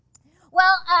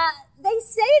Well, they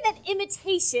say that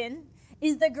imitation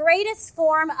is the greatest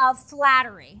form of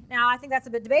flattery. Now, I think that's a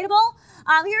bit debatable.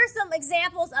 Here are some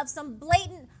examples of some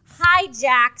blatant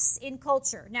hijacks in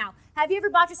culture. Now, have you ever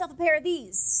bought yourself a pair of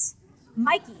these?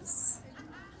 Mikey's.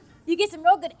 You get some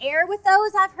real good air with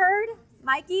those, I've heard.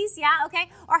 Mikey's, yeah, okay.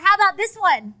 Or how about this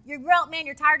one? You're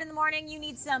tired in the morning, you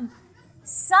need some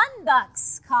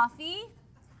Sunbucks coffee.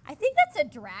 I think that's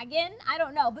a dragon. I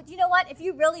don't know. But you know what? If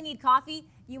you really need coffee,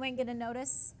 you ain't going to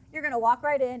notice. You're going to walk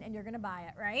right in and you're going to buy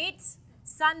it, right?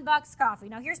 Sunbucks coffee.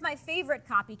 Now, here's my favorite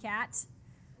copycat.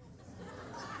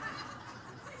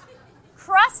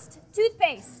 Crust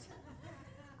toothpaste.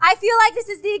 I feel like this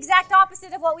is the exact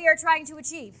opposite of what we are trying to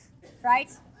achieve, right?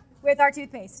 With our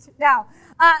toothpaste. Now,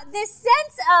 this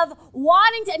sense of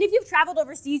wanting to, and if you've traveled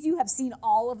overseas, you have seen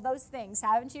all of those things,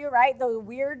 haven't you, right? Those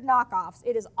weird knockoffs.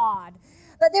 It is odd.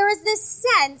 But there is this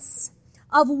sense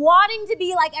of wanting to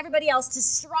be like everybody else, to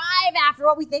strive after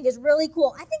what we think is really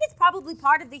cool. I think it's probably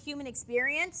part of the human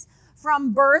experience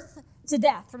from birth to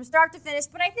death, from start to finish.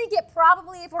 But I think it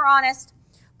probably, if we're honest,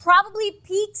 probably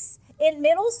peaks in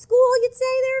middle school, you'd say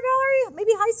there, Valerie,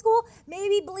 maybe high school,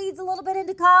 maybe bleeds a little bit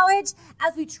into college,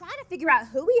 as we try to figure out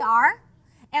who we are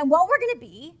and what we're going to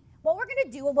be, what we're going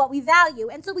to do, and what we value.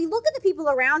 And so we look at the people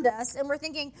around us and we're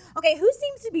thinking, okay, who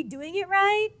seems to be doing it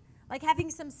right? Like having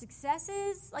some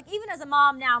successes. Like even as a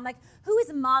mom now, I'm like, who is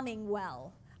momming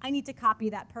well? I need to copy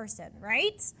that person,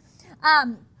 right?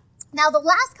 Now, the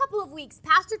last couple of weeks,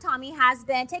 Pastor Tommy has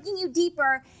been taking you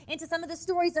deeper into some of the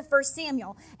stories of 1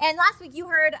 Samuel. And last week you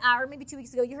heard, or maybe 2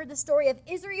 weeks ago, you heard the story of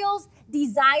Israel's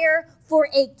desire for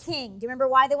a king. Do you remember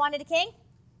why they wanted a king?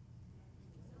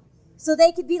 So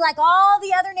they could be like all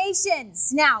the other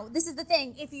nations. Now, this is the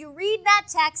thing. If you read that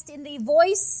text in the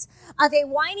voice of a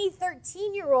whiny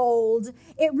 13-year-old,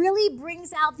 it really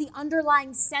brings out the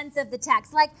underlying sense of the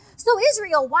text. Like, so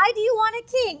Israel, why do you want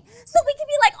a king? So we can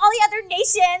be like all the other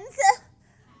nations.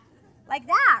 Like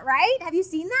that, right? Have you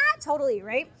seen that? Totally,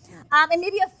 right? And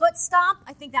maybe a foot stomp.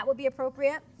 I think that would be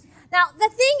appropriate. Now, the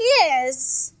thing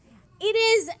is,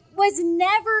 was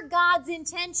never God's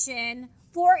intention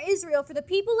for Israel, for the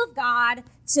people of God,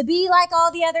 to be like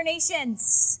all the other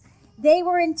nations. They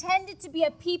were intended to be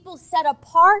a people set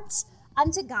apart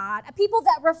unto God, a people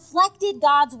that reflected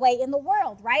God's way in the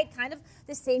world, right? Kind of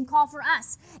the same call for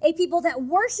us. A people that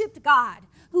worshiped God,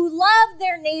 who loved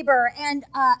their neighbor and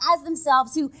as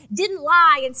themselves, who didn't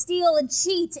lie and steal and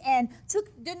cheat and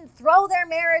didn't throw their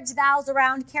marriage vows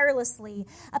around carelessly.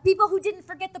 A people who didn't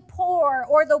forget the poor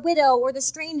or the widow or the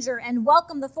stranger and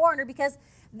welcome the foreigner, because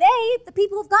they, the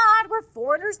people of God, were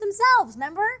foreigners themselves,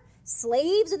 remember?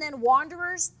 Slaves and then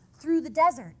wanderers through the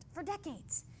desert for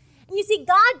decades. And you see,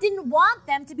 God didn't want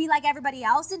them to be like everybody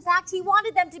else. In fact, he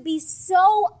wanted them to be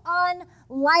so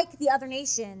unlike the other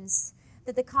nations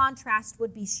that the contrast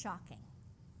would be shocking.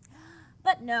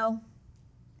 But no,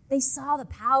 they saw the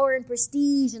power and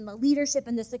prestige and the leadership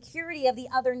and the security of the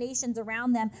other nations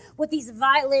around them with these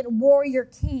violent warrior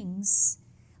kings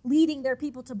leading their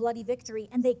people to bloody victory,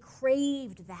 and they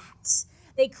craved that.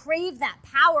 They craved that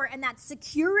power and that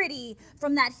security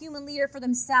from that human leader for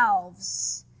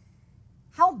themselves.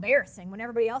 How embarrassing when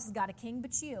everybody else has got a king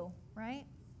but you, right?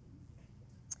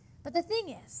 But the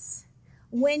thing is,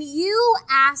 when you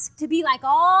ask to be like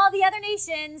all the other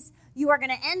nations, you are going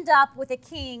to end up with a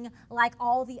king like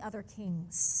all the other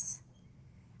kings.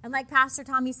 And like Pastor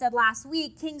Tommy said last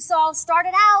week, King Saul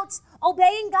started out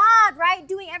obeying God, right?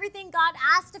 Doing everything God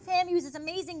asked of him. He was this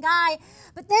amazing guy.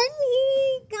 But then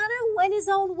he kind of went his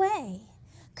own way,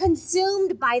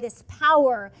 consumed by this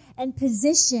power and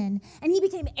position. And he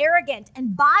became arrogant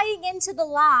and buying into the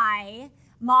lie,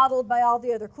 modeled by all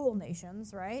the other cool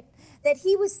nations, right? That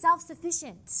he was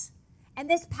self-sufficient. And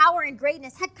this power and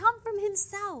greatness had come from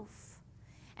himself.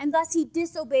 And thus he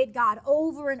disobeyed God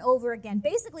over and over again,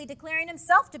 basically declaring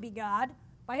himself to be God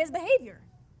by his behavior.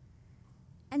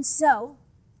 And so,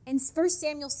 in 1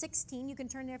 Samuel 16, you can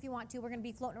turn there if you want to. We're going to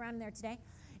be floating around in there today.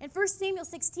 In 1 Samuel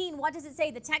 16, what does it say?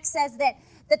 The text says that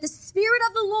the Spirit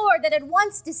of the Lord that had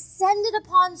once descended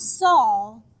upon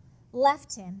Saul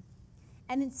left him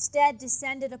and instead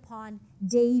descended upon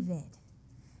David.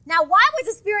 Now, why was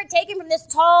the Spirit taken from this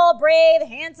tall, brave,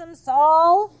 handsome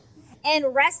Saul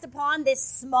and rest upon this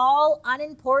small,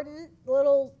 unimportant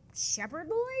little shepherd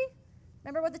boy?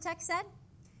 Remember what the text said?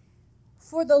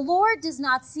 For the Lord does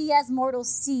not see as mortals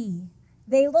see.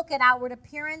 They look at outward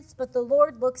appearance, but the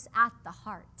Lord looks at the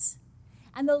heart.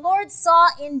 And the Lord saw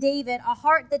in David a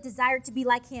heart that desired to be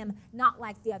like him, not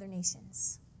like the other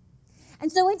nations.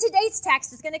 And so in today's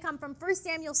text, it's going to come from 1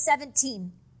 Samuel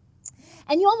 17.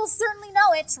 And you almost certainly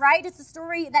know it, right? It's the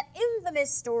story, that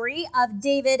infamous story of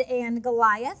David and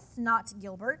Goliath, not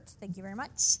Gilbert. Thank you very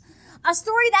much. A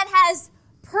story that has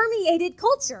permeated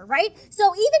culture, right?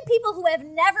 So even people who have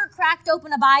never cracked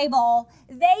open a Bible,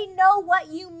 they know what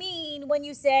you mean when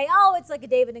you say, oh, it's like a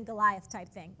David and Goliath type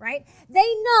thing, right?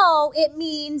 They know it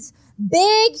means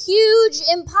big, huge,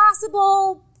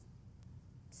 impossible,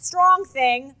 strong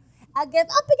thing up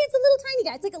against a little tiny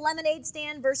guy. It's like a lemonade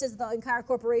stand versus the entire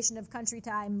corporation of Country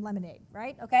Time Lemonade,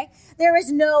 right? Okay? There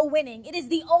is no winning. It is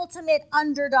the ultimate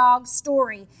underdog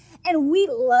story. And we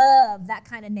love that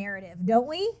kind of narrative, don't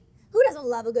we? Who doesn't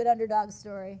love a good underdog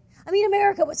story? I mean,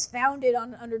 America was founded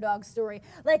on an underdog story.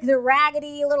 Like the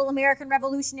raggedy little American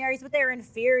revolutionaries with their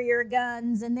inferior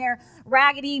guns and their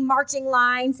raggedy marching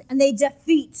lines, and they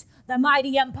defeat the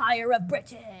mighty empire of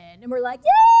Britain. And we're like,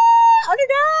 yeah,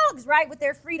 underdogs, right? With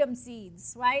their freedom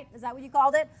seeds, right? Is that what you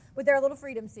called it? With their little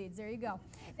freedom seeds. There you go.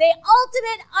 The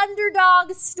ultimate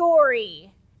underdog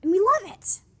story. And we love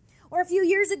it. Or a few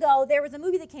years ago, there was a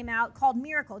movie that came out called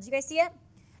Miracle. Did you guys see it?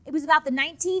 It was about the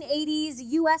 1980s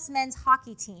U.S. men's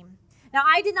hockey team. Now,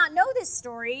 I did not know this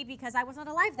story because I was not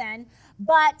alive then,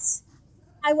 but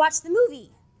I watched the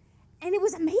movie, and it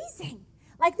was amazing.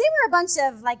 Like, they were a bunch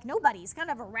of, nobodies,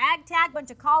 kind of a ragtag bunch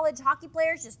of college hockey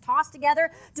players just tossed together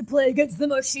to play against the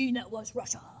machine that was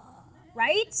Russia,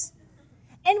 right?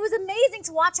 And it was amazing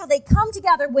to watch how they come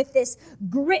together with this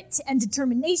grit and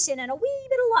determination and a wee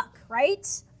bit of luck,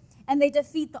 right? And they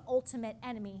defeat the ultimate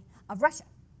enemy of Russia.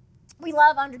 We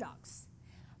love underdogs.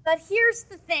 But here's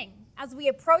the thing, as we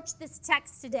approach this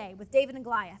text today with David and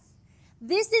Goliath,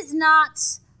 this is not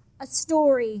a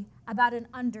story about an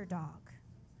underdog.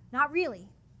 Not really.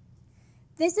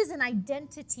 This is an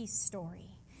identity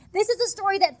story. This is a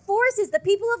story that forces the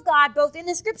people of God, both in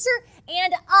the scripture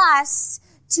and us,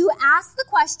 to ask the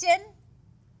question,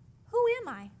 who am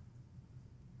I?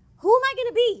 Who am I going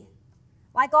to be?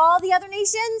 Like all the other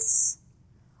nations?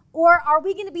 Or are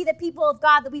we going to be the people of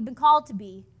God that we've been called to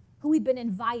be, who we've been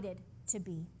invited to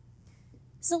be?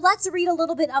 So let's read a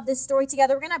little bit of this story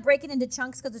together. We're going to break it into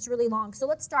chunks because it's really long. So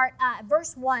let's start at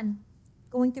verse 1,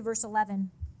 going through verse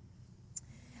 11.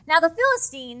 Now the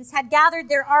Philistines had gathered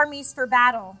their armies for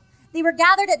battle. They were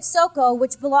gathered at Soko,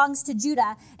 which belongs to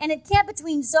Judah, and encamped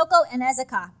between Soko and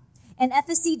Ezekah, and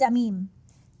Ephes-Dammim.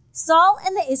 Saul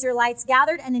and the Israelites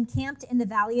gathered and encamped in the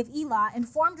valley of Elah and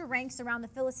formed ranks around the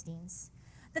Philistines.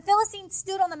 The Philistines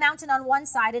stood on the mountain on one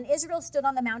side, and Israel stood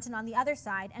on the mountain on the other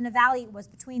side, and a valley was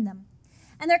between them.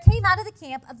 And there came out of the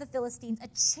camp of the Philistines a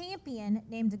champion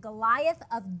named Goliath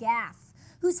of Gath,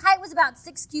 whose height was about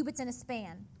 6 cubits and a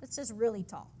span. That's just really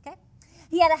tall, okay?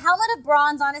 He had a helmet of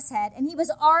bronze on his head, and he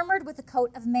was armored with a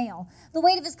coat of mail. The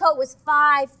weight of his coat was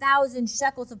 5,000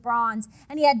 shekels of bronze,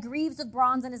 and he had greaves of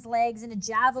bronze on his legs and a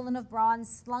javelin of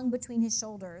bronze slung between his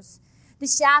shoulders. The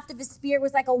shaft of his spear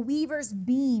was like a weaver's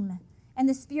beam, and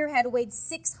the spearhead weighed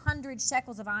 600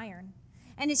 shekels of iron.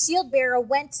 And his shield bearer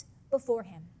went before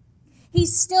him. He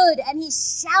stood and he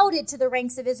shouted to the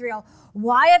ranks of Israel,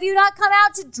 "Why have you not come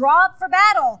out to draw up for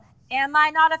battle? Am I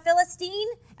not a Philistine?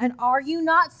 And are you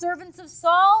not servants of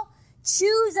Saul?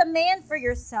 Choose a man for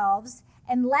yourselves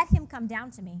and let him come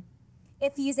down to me.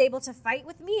 If he is able to fight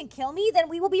with me and kill me, then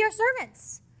we will be your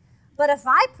servants. But if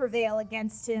I prevail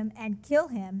against him and kill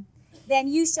him, then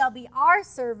you shall be our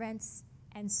servants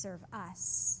and serve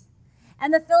us."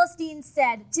 And the Philistines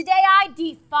said, "Today I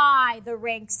defy the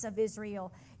ranks of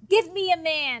Israel. Give me a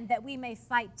man that we may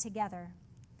fight together."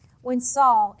 When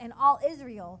Saul and all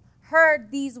Israel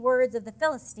heard these words of the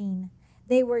Philistine,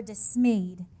 they were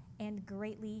dismayed and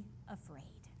greatly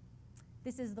afraid.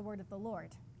 This is the word of the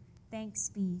Lord. Thanks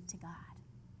be to God.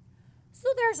 So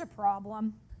there's a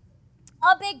problem,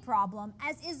 a big problem,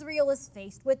 as Israel is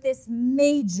faced with this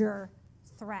major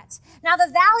threat. Now, the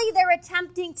valley they're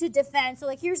attempting to defend, so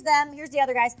here's them, here's the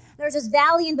other guys, there's this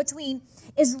valley in between,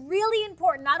 is really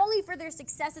important, not only for their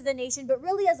success as a nation, but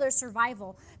really as their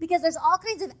survival, because there's all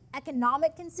kinds of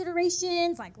economic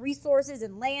considerations, like resources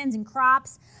and lands and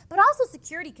crops, but also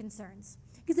security concerns.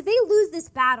 Because if they lose this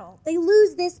battle, they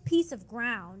lose this piece of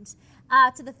ground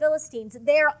to the Philistines,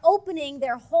 they're opening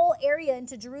their whole area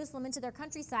into Jerusalem, into their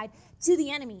countryside, to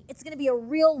the enemy. It's going to be a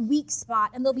real weak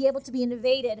spot, and they'll be able to be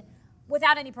invaded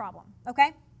without any problem,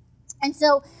 okay? And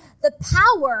so the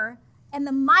power and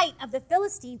the might of the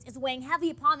Philistines is weighing heavy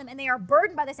upon them, and they are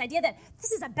burdened by this idea that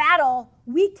this is a battle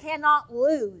we cannot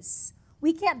lose.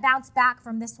 We can't bounce back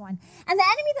from this one. And the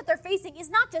enemy that they're facing is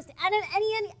not just any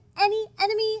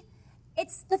enemy,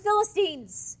 it's the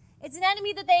Philistines. It's an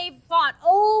enemy that they've fought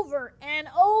over and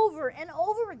over and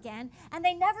over again, and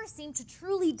they never seem to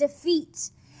truly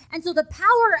defeat. And so the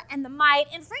power and the might,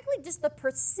 and frankly, just the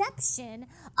perception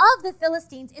of the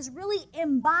Philistines is really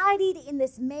embodied in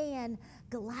this man,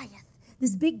 Goliath,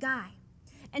 this big guy.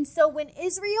 And so when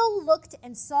Israel looked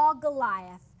and saw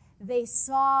Goliath, they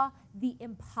saw the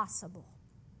impossible.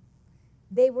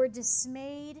 They were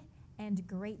dismayed and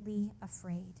greatly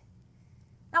afraid.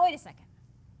 Now, wait a second.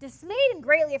 Dismayed and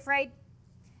greatly afraid?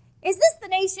 Is this the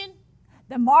nation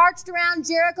that marched around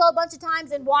Jericho a bunch of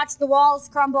times and watched the walls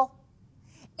crumble?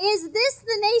 Is this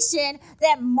the nation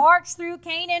that marched through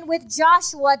Canaan with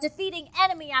Joshua, defeating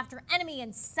enemy after enemy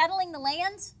and settling the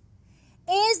land?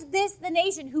 Is this the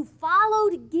nation who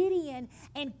followed Gideon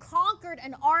and conquered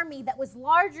an army that was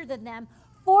larger than them,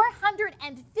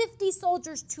 450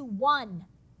 soldiers to 1?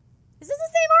 Is this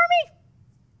the same army?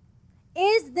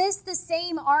 Is this the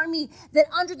same army that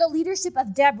under the leadership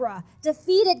of Deborah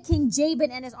defeated King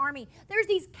Jabin and his army? There's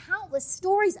these countless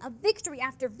stories of victory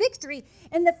after victory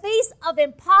in the face of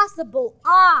impossible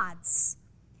odds.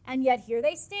 And yet here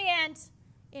they stand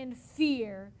in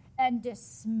fear and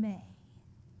dismay.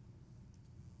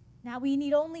 Now we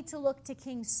need only to look to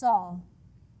King Saul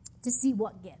to see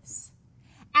what gives,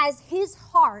 as his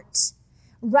heart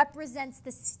represents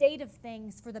the state of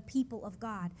things for the people of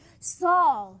God.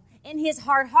 Saul, in his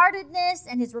hard-heartedness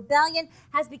and his rebellion,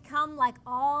 has become like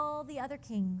all the other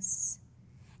kings.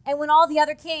 And when all the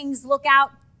other kings look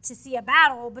out to see a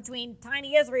battle between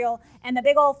tiny Israel and the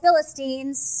big old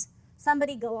Philistines,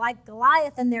 somebody like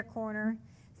Goliath in their corner,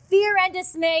 fear and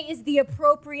dismay is the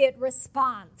appropriate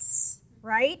response,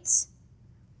 right?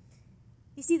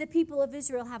 You see, the people of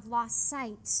Israel have lost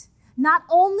sight not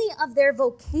only of their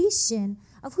vocation,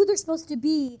 of who they're supposed to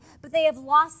be, but they have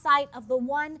lost sight of the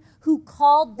one who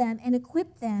called them and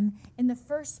equipped them in the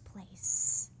first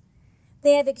place.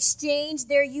 They have exchanged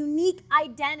their unique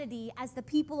identity as the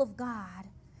people of God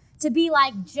to be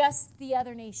like just the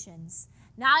other nations.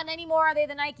 Not anymore are they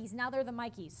the Nikes, now they're the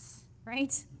Mikeys,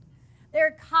 right?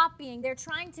 They're copying, they're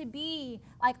trying to be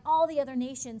like all the other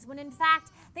nations, when in fact,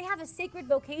 they have a sacred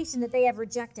vocation that they have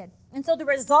rejected. And so the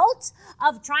result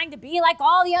of trying to be like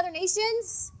all the other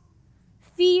nations,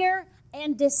 fear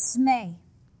and dismay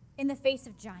in the face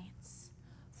of giants.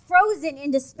 Frozen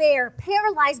in despair,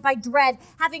 paralyzed by dread,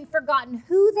 having forgotten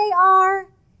who they are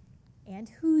and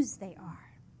whose they are.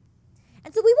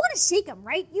 And so we want to shake them,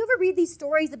 right? You ever read these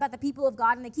stories about the people of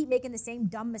God and they keep making the same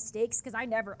dumb mistakes? Because I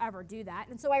never, ever do that.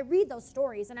 And so I read those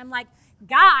stories and I'm like,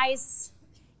 guys,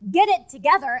 get it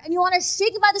together. And you want to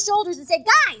shake them by the shoulders and say,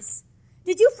 guys,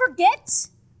 did you forget?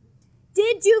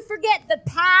 Did you forget the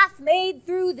path made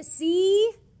through the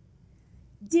sea?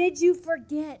 Did you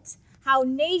forget how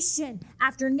nation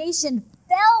after nation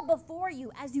fell before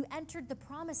you as you entered the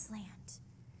promised land?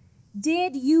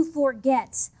 Did you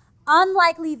forget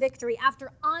unlikely victory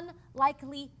after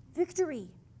unlikely victory?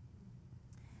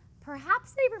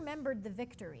 Perhaps they remembered the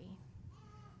victory,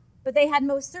 but they had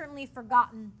most certainly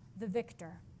forgotten the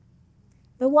victor,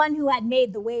 the one who had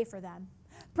made the way for them.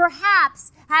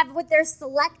 Perhaps, with their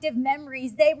selective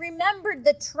memories, they remembered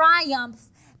the triumph,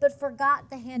 but forgot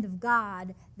the hand of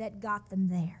God that got them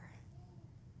there.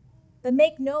 But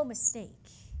make no mistake,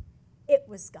 it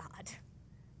was God,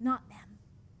 not them.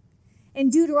 In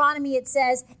Deuteronomy, it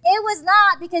says, "It was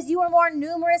not because you were more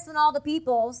numerous than all the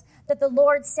peoples that the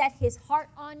Lord set his heart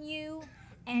on you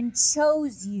and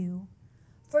chose you,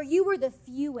 for you were the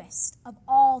fewest of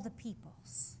all the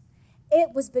peoples.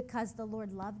 It was because the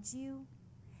Lord loved you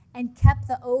and kept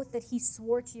the oath that he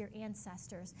swore to your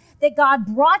ancestors, that God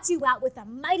brought you out with a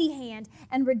mighty hand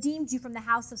and redeemed you from the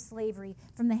house of slavery,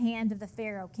 from the hand of the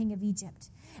Pharaoh, king of Egypt."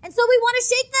 And so we want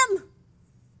to shake them.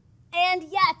 And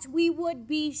yet we would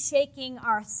be shaking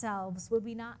ourselves, would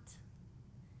we not?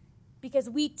 Because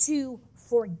we too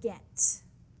forget.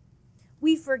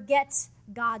 We forget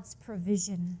God's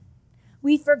provision.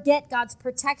 We forget God's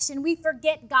protection. We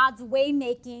forget God's way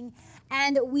making,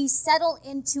 and we settle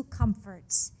into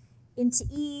comfort, into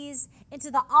ease, into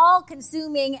the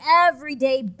all-consuming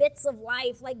everyday bits of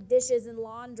life like dishes and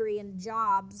laundry and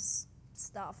jobs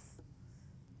stuff.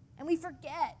 And we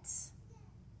forget.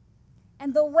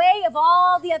 And the way of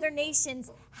all the other nations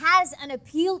has an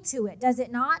appeal to it, does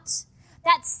it not?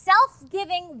 That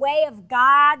self-giving way of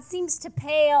God seems to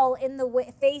pale in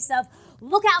the face of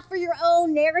look out for your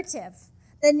own narrative.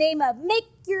 The name of make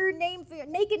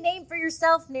a name for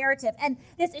yourself narrative. And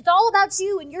it's all about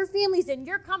you and your families and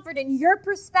your comfort and your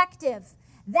perspective.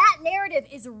 That narrative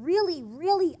is really,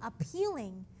 really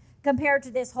appealing compared to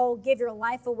this whole give your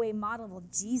life away model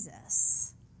of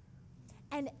Jesus.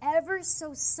 And ever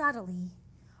so subtly,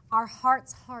 our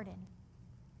hearts harden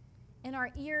and our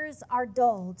ears are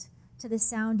dulled to the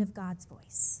sound of God's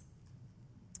voice.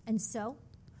 And so,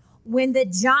 when the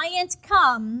giant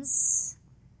comes,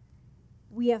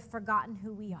 we have forgotten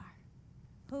who we are,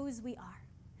 whose we are.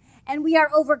 And we are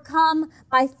overcome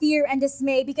by fear and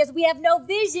dismay because we have no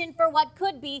vision for what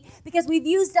could be, because we've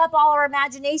used up all our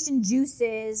imagination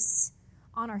juices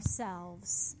on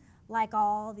ourselves like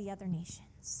all the other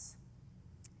nations.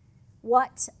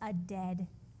 What a dead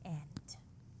end.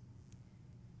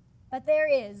 But there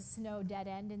is no dead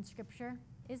end in Scripture,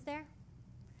 is there?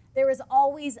 There is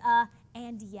always a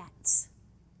and yet.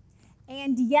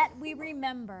 And yet we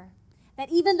remember that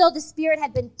even though the Spirit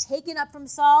had been taken up from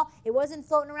Saul, it wasn't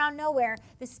floating around nowhere.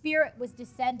 The Spirit was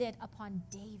descended upon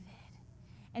David.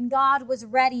 And God was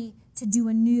ready to do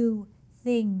a new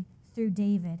thing through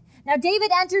David. Now, David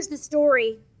enters the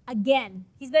story again.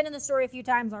 He's been in the story a few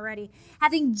times already,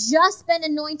 having just been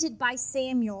anointed by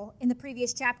Samuel in the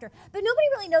previous chapter. But nobody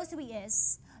really knows who he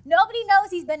is. Nobody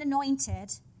knows he's been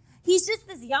anointed. He's just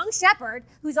this young shepherd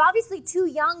who's obviously too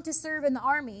young to serve in the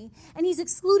army, and he's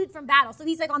excluded from battle. So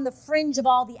he's like on the fringe of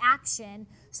all the action,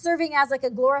 serving as like a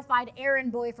glorified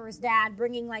errand boy for his dad,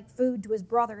 bringing like food to his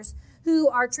brothers, who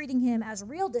are treating him as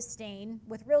with real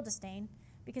disdain,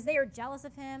 because they are jealous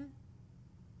of him,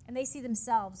 and they see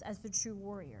themselves as the true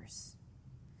warriors.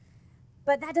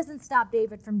 But that doesn't stop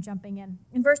David from jumping in.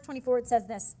 In verse 24, it says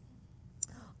this: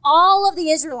 all of the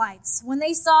Israelites, when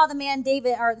they saw the man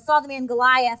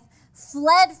Goliath,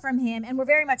 fled from him and were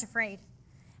very much afraid.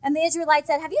 And the Israelites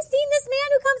said, "Have you seen this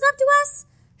man who comes up to us?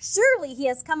 Surely he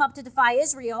has come up to defy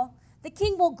Israel. The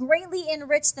king will greatly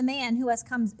enrich the man who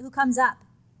comes up,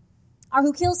 or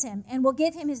who kills him, and will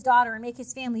give him his daughter and make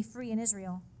his family free in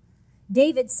Israel."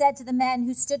 David said to the men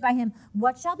who stood by him,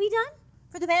 "What shall be done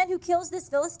for the man who kills this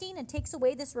Philistine and takes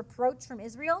away this reproach from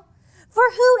Israel? For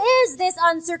who is this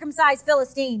uncircumcised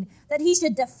Philistine that he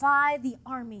should defy the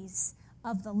armies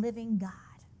of the living God?"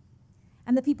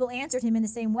 And the people answered him in the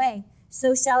same way,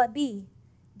 "So shall it be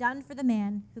done for the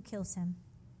man who kills him."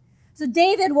 So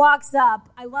David walks up.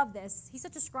 I love this. He's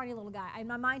such a scrawny little guy. In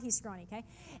my mind, he's scrawny, okay?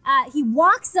 He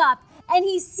walks up and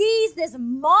he sees this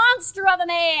monster of a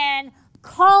man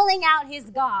calling out his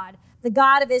God, the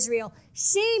God of Israel,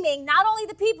 shaming not only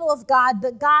the people of God,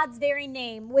 but God's very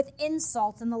name with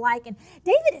insults and the like. And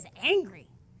David is angry.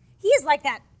 He is like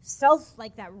that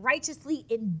righteously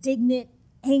indignant,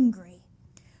 angry.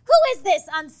 Who is this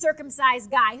uncircumcised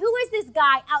guy? Who is this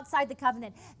guy outside the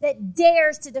covenant that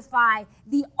dares to defy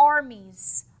the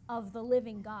armies of the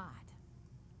living God?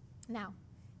 Now,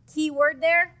 key word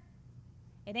there,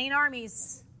 it ain't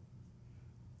armies.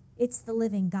 It's the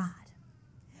living God.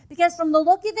 Because from the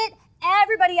look of it,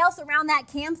 everybody else around that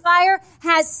campfire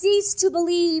has ceased to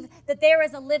believe that there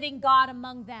is a living God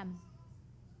among them.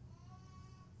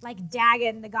 Like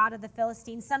Dagon, the god of the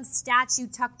Philistines, some statue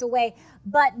tucked away,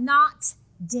 but not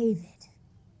David.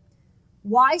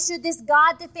 Why should this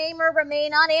God defamer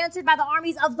remain unanswered by the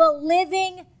armies of the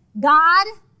living God?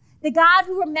 The God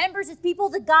who remembers his people,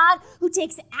 the God who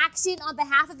takes action on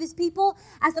behalf of his people.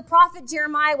 As the prophet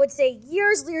Jeremiah would say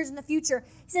years in the future,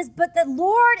 he says, "But the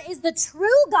Lord is the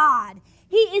true God.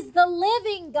 He is the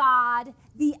living God,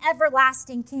 the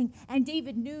everlasting King." And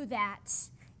David knew that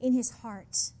in his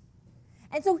heart.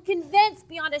 And so convinced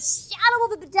beyond a shadow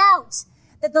of a doubt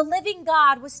that the living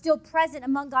God was still present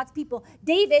among God's people,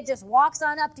 David just walks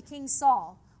on up to King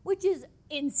Saul, which is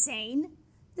insane.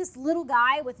 This little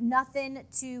guy with nothing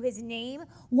to his name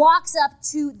walks up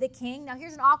to the king. Now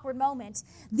here's an awkward moment.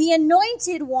 The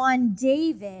anointed one,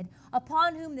 David,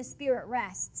 upon whom the Spirit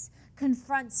rests,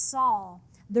 confronts Saul,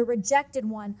 the rejected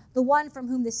one, the one from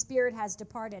whom the Spirit has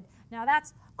departed. Now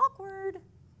that's awkward,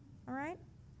 all right?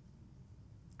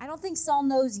 I don't think Saul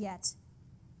knows yet.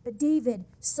 But David,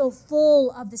 so full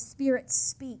of the Spirit,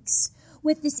 speaks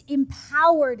with this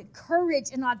empowered courage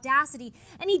and audacity.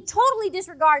 And he totally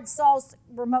disregards Saul's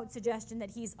remote suggestion that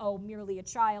he's, merely a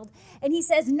child. And he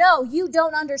says, "No, you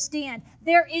don't understand.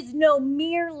 There is no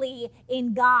merely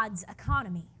in God's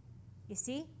economy." You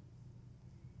see?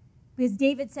 Because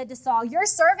David said to Saul, "Your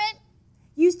servant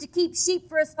used to keep sheep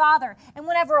for his father. And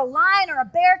whenever a lion or a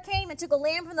bear came and took a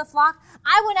lamb from the flock,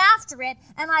 I went after it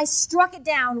and I struck it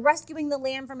down, rescuing the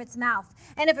lamb from its mouth.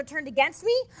 And if it turned against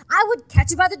me, I would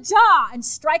catch it by the jaw and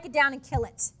strike it down and kill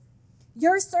it.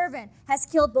 Your servant has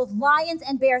killed both lions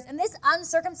and bears, and this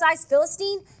uncircumcised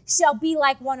Philistine shall be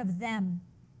like one of them,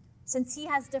 since he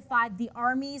has defied the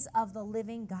armies of the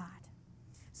living God."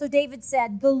 So David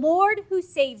said, "The Lord who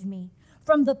saved me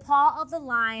from the paw of the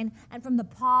lion and from the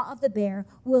paw of the bear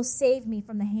will save me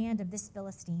from the hand of this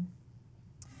Philistine."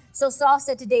 So Saul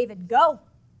said to David, "Go,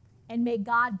 and may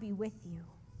God be with you."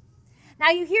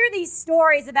 Now you hear these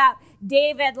stories about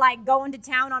David like going to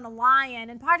town on a lion,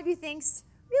 and part of you thinks,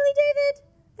 "Really,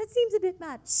 David? that seems a bit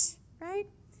much, right?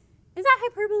 Is that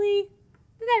hyperbole?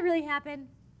 Did that really happen?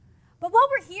 But what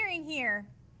we're hearing here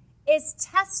is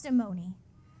testimony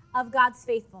of God's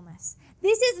faithfulness.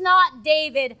 This is not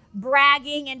David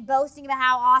bragging and boasting about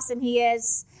how awesome he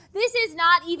is. This is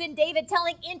not even David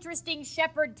telling interesting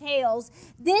shepherd tales.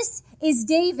 This is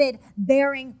David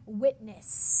bearing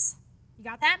witness. You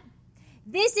got that?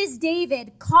 This is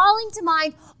David calling to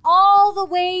mind all the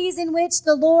ways in which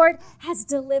the Lord has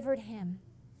delivered him,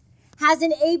 has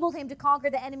enabled him to conquer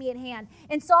the enemy at hand.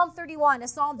 In Psalm 31, a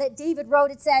psalm that David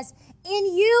wrote, it says,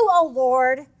 "In you, O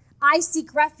Lord, I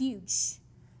seek refuge.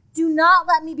 Do not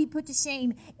let me be put to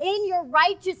shame. In your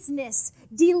righteousness,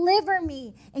 deliver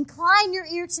me. Incline your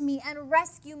ear to me and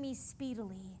rescue me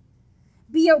speedily.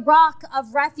 Be a rock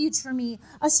of refuge for me,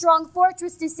 a strong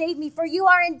fortress to save me. For you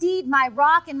are indeed my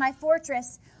rock and my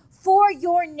fortress. For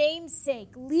your name's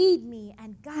sake, lead me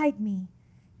and guide me.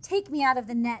 Take me out of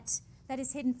the net that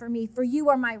is hidden for me, for you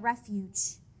are my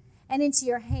refuge. And into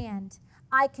your hand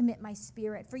I commit my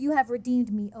spirit. For you have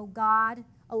redeemed me, O God,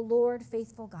 O Lord,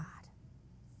 faithful God."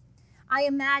 I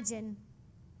imagine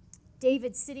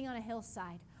David sitting on a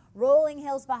hillside, rolling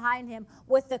hills behind him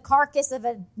with the carcass of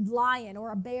a lion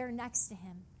or a bear next to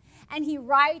him. And he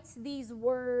writes these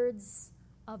words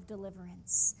of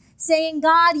deliverance, saying,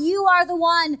 "God, you are the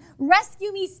one.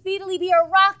 Rescue me speedily. Be a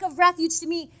rock of refuge to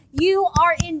me. You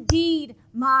are indeed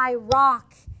my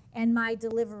rock and my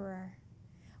deliverer."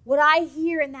 What I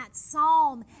hear in that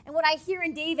psalm and what I hear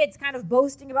in David's kind of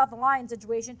boasting about the lion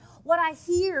situation, what I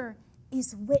hear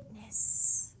is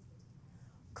witness.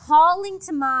 Calling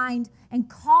to mind and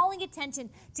calling attention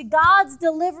to God's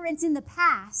deliverance in the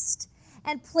past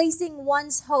and placing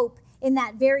one's hope in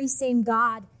that very same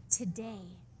God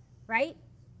today, right?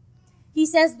 He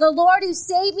says, "The Lord who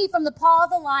saved me from the paw of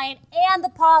the lion and the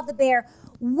paw of the bear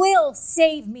will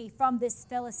save me from this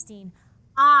Philistine.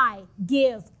 I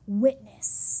give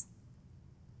witness."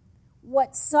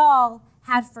 What Saul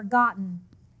had forgotten,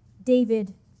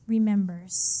 David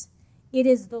remembers. It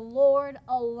is the Lord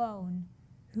alone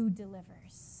who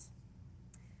delivers.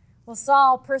 Well,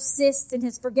 Saul persists in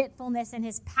his forgetfulness and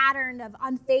his pattern of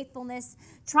unfaithfulness,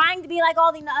 trying to be like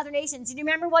all the other nations. Do you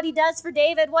remember what he does for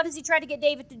David? What does he try to get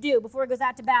David to do before he goes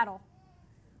out to battle?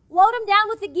 Load him down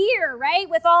with the gear, right?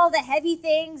 With all the heavy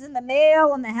things and the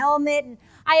mail and the helmet. And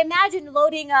I imagine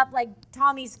loading up like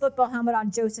Tommy's football helmet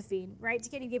on Josephine, right? She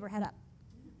can't even keep her head up.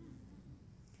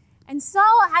 And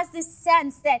Saul has this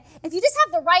sense that if you just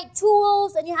have the right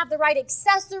tools and you have the right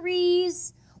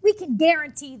accessories, we can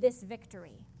guarantee this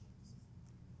victory.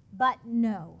 But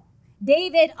no.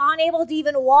 David, unable to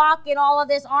even walk in all of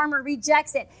this armor,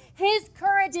 rejects it. His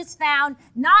courage is found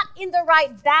not in the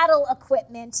right battle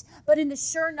equipment, but in the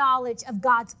sure knowledge of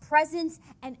God's presence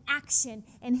and action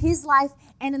in his life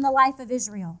and in the life of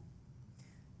Israel.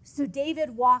 So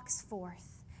David walks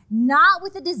forth, not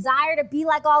with a desire to be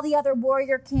like all the other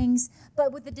warrior kings,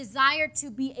 but with a desire to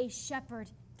be a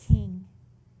shepherd king,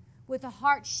 with a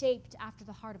heart shaped after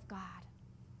the heart of God.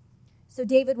 So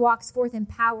David walks forth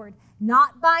empowered,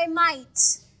 not by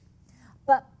might,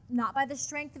 but not by the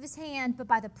strength of his hand, but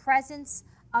by the presence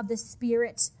of the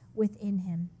Spirit within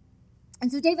him. And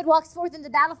so David walks forth in the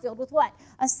battlefield with what?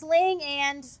 A sling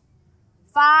and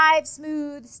 5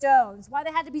 smooth stones. Why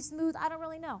they had to be smooth, I don't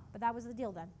really know, but that was the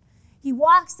deal then. He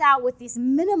walks out with this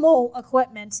minimal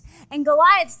equipment, and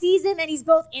Goliath sees him, and he's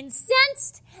both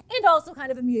incensed and also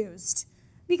kind of amused,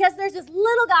 because there's this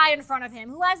little guy in front of him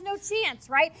who has no chance,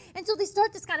 right? And so they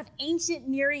start this kind of ancient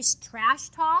Near East trash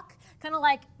talk, kind of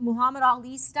like Muhammad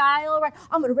Ali style, right?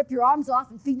 "I'm going to rip your arms off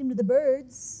and feed them to the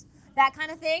birds." That kind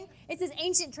of thing. It's this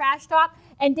ancient trash talk,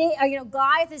 and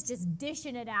Goliath is just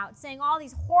dishing it out, saying all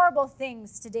these horrible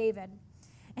things to David.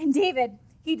 And David,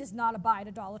 he does not abide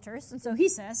idolaters, and so he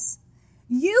says,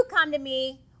 "You come to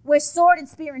me with sword and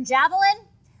spear and javelin,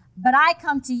 but I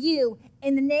come to you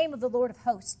in the name of the Lord of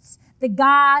hosts, the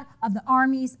God of the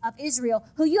armies of Israel,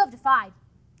 who you have defied.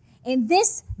 In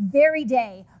this very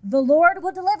day, the Lord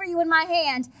will deliver you in my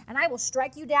hand, and I will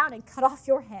strike you down and cut off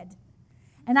your head.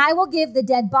 And I will give the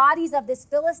dead bodies of this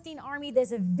Philistine army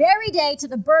this very day to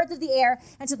the birds of the air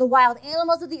and to the wild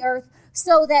animals of the earth,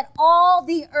 so that all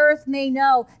the earth may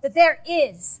know that there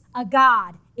is a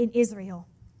God in Israel.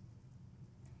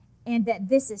 And that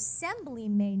this assembly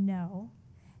may know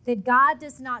that God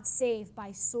does not save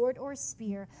by sword or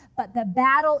spear, but the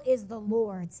battle is the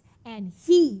Lord's, and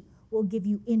he will give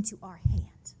you into our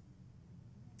hand."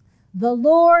 The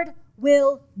Lord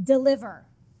will deliver.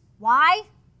 Why?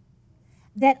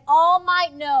 That all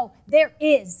might know there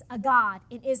is a God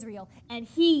in Israel, and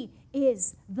he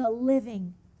is the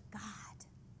living God.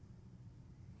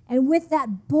 And with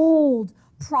that bold,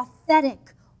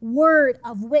 prophetic word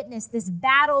of witness, this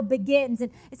battle begins.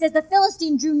 And it says the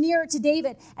Philistine drew nearer to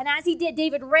David. And as he did,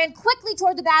 David ran quickly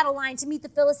toward the battle line to meet the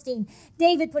Philistine.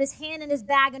 David put his hand in his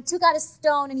bag and took out a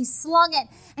stone, and he slung it,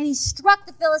 and he struck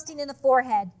the Philistine in the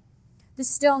forehead. The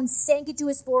stone sank into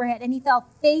his forehead, and he fell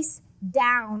face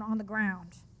down on the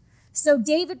ground. So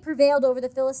David prevailed over the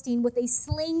Philistine with a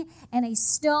sling and a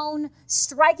stone,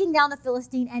 striking down the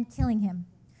Philistine and killing him.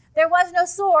 There was no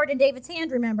sword in David's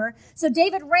hand, remember? So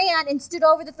David ran and stood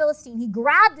over the Philistine. He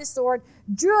grabbed the sword,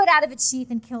 drew it out of its sheath,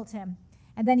 and killed him.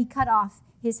 And then he cut off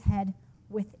his head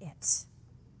with it.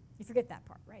 You forget that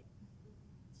part, right?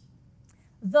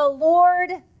 The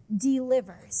Lord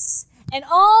delivers. And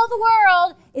all the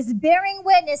world is bearing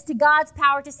witness to God's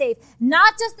power to save.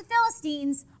 Not just the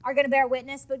Philistines are going to bear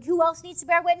witness, but who else needs to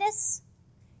bear witness?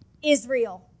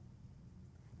 Israel,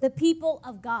 the people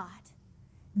of God.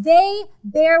 They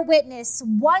bear witness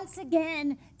once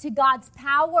again to God's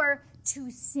power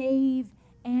to save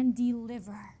and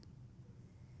deliver.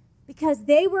 Because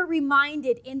they were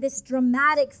reminded in this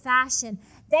dramatic fashion,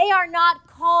 they are not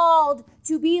called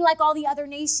to be like all the other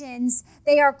nations.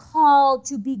 They are called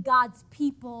to be God's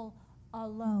people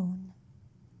alone.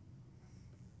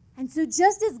 And so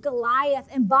just as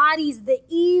Goliath embodies the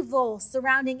evil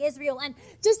surrounding Israel, and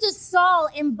just as Saul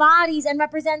embodies and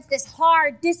represents this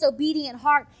hard, disobedient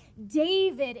heart,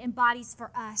 David embodies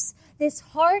for us this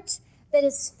heart that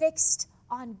is fixed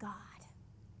on God.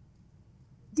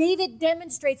 David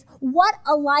demonstrates what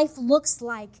a life looks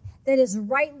like that is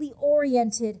rightly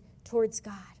oriented towards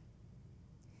God.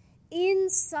 In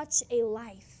such a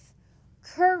life,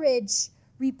 courage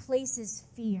replaces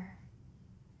fear.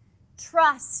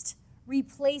 Trust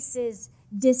replaces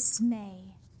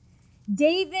dismay.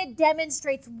 David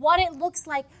demonstrates what it looks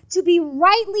like to be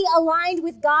rightly aligned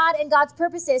with God and God's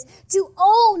purposes, to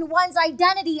own one's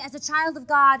identity as a child of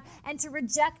God, and to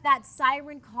reject that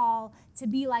siren call to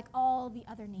be like all the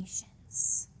other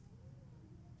nations.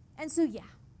 And so,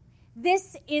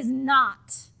 this is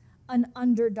not an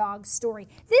underdog story.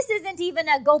 This isn't even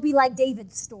a go be like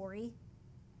David story.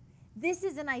 This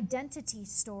is an identity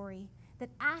story that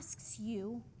asks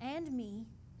you and me,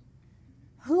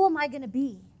 who am I going to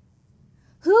be?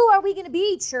 Who are we going to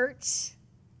be, church?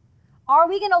 Are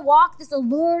we going to walk this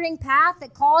alluring path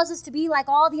that calls us to be like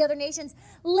all the other nations,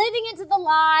 living into the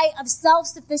lie of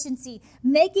self-sufficiency,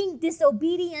 making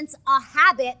disobedience a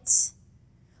habit,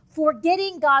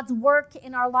 forgetting God's work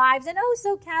in our lives, and oh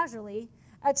so casually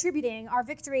attributing our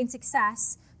victory and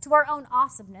success to our own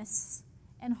awesomeness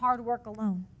and hard work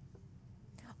alone?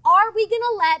 Are we going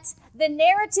to let the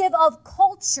narrative of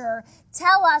culture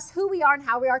tell us who we are and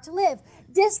how we are to live,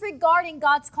 disregarding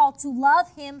God's call to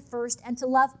love Him first and to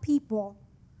love people,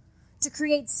 to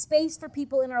create space for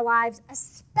people in our lives,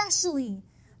 especially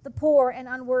the poor and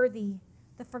unworthy,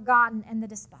 the forgotten and the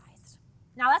despised?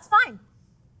 Now, that's fine.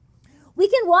 We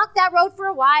can walk that road for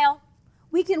a while.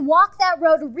 We can walk that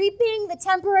road reaping the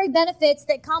temporary benefits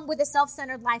that come with a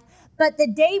self-centered life, but the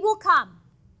day will come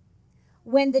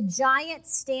when the giant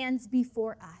stands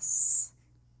before us,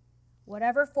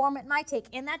 whatever form it might take,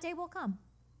 and that day will come.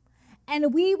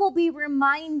 And we will be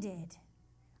reminded,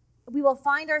 we will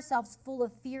find ourselves full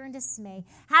of fear and dismay,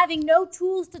 having no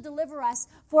tools to deliver us,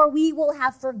 for we will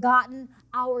have forgotten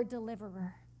our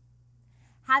deliverer.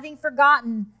 Having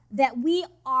forgotten that we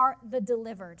are the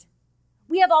delivered.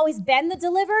 We have always been the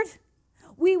delivered.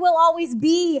 We will always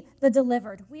be the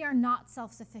delivered. We are not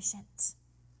self-sufficient.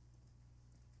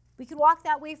 We could walk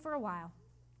that way for a while,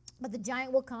 but the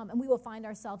giant will come and we will find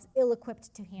ourselves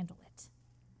ill-equipped to handle it.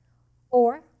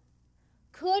 Or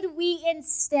could we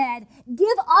instead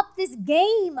give up this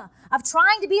game of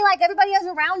trying to be like everybody else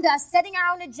around us, setting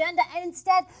our own agenda, and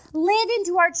instead live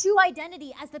into our true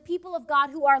identity as the people of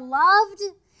God who are loved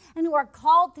and who are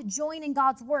called to join in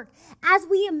God's work? As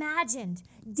we imagined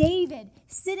David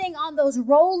sitting on those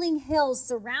rolling hills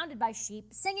surrounded by sheep,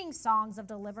 singing songs of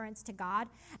deliverance to God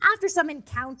after some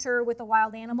encounter with a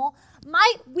wild animal,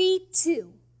 might we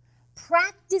too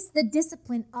practice the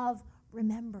discipline of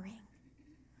remembering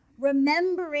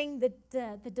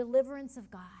the deliverance of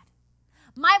God?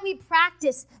 Might we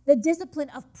practice the discipline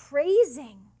of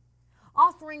praising,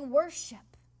 offering worship?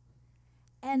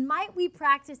 And might we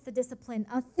practice the discipline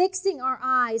of fixing our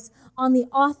eyes on the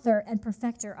author and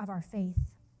perfecter of our faith?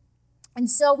 And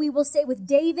so we will say with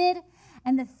David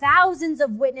and the thousands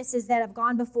of witnesses that have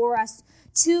gone before us,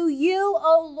 to you,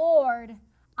 O Lord,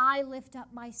 I lift up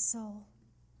my soul.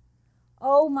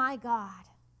 O my God,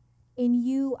 in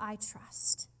you I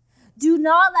trust. Do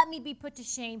not let me be put to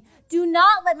shame. Do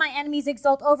not let my enemies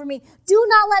exult over me. Do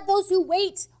not let those who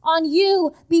wait on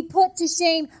you be put to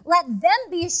shame. Let them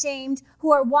be ashamed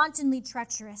who are wantonly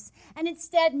treacherous. And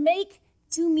instead make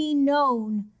to me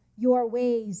known your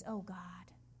ways, O God.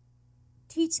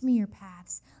 Teach me your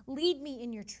paths. Lead me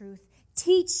in your truth.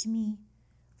 Teach me,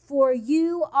 for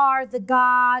you are the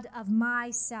God of my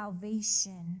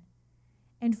salvation,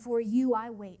 and for you I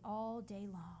wait all day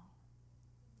long.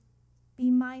 Be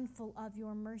mindful of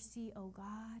your mercy, O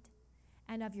God,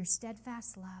 and of your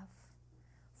steadfast love,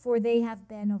 for they have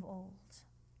been of old.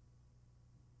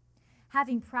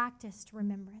 Having practiced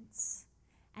remembrance,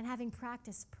 and having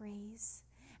practiced praise,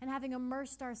 and having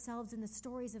immersed ourselves in the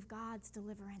stories of God's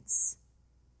deliverance,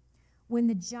 when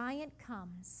the giant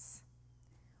comes,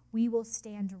 we will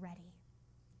stand ready,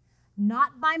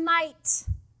 not by might,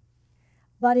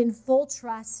 but in full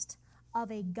trust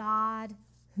of a God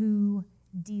who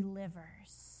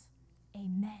delivers.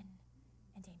 Amen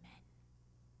and amen.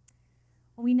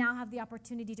 Well, we now have the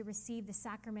opportunity to receive the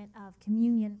sacrament of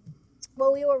communion.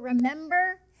 Well, we will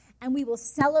remember and we will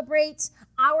celebrate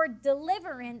our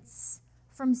deliverance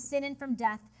from sin and from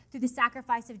death through the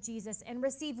sacrifice of Jesus, and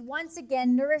receive once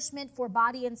again nourishment for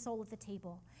body and soul at the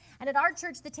table. And at our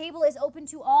church, the table is open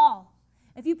to all.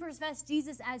 If you profess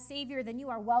Jesus as Savior, then you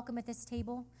are welcome at this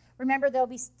table. Remember, there will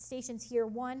be stations here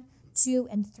 1, 2,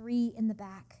 and 3 in the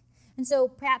back. And so,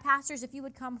 pastors, if you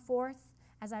would come forth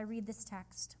as I read this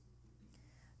text.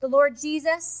 The Lord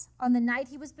Jesus, on the night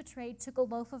he was betrayed, took a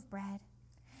loaf of bread.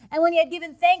 And when he had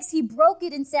given thanks, he broke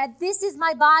it and said, "This is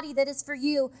my body that is for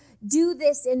you. Do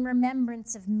this in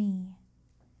remembrance of me."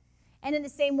 And in the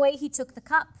same way, he took the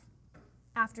cup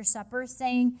after supper,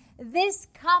 saying, "This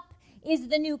cup is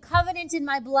the new covenant in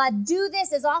my blood. Do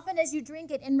this as often as you drink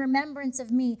it in remembrance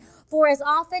of me. For as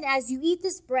often as you eat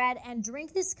this bread and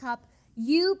drink this cup,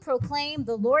 you proclaim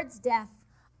the Lord's death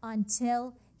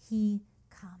until he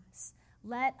comes."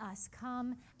 Let us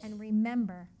come and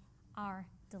remember our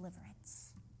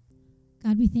deliverance.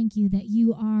 God, we thank you that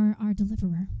you are our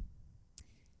deliverer.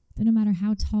 That no matter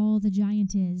how tall the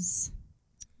giant is,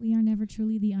 we are never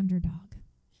truly the underdog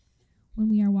when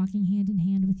we are walking hand in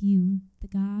hand with you, the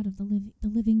God of the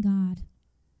living God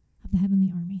of the heavenly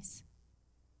armies.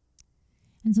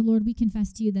 And so, Lord, we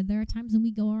confess to you that there are times when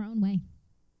we go our own way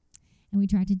and we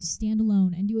try to stand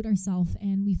alone and do it ourselves,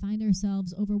 and we find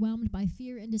ourselves overwhelmed by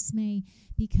fear and dismay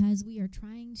because we are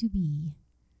trying to be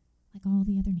like all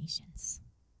the other nations,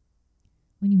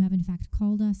 when you have in fact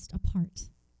called us apart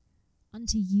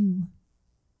unto you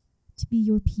to be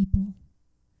your people,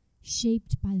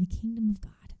 shaped by the kingdom of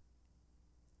God,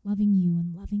 loving you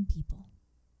and loving people.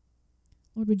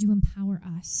 Lord, would you empower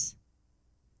us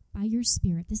by your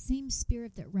Spirit, the same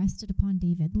Spirit that rested upon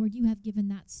David. Lord, you have given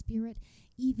that Spirit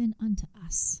even unto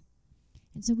us.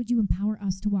 And so would you empower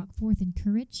us to walk forth in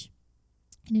courage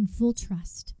and in full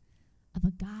trust of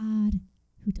a God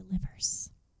who delivers.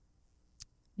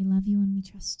 We love you and we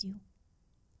trust you.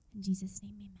 In Jesus'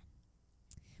 name, amen.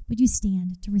 Would you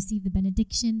stand to receive the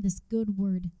benediction, this good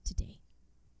word today?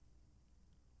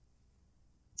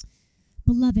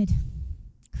 Beloved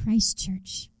Christ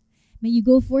Church, may you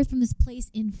go forth from this place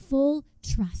in full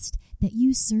trust that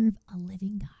you serve a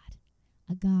living God,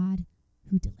 a God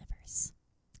who delivers.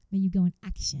 May you go in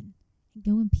action and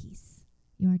go in peace.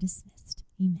 You are dismissed.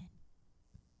 Amen.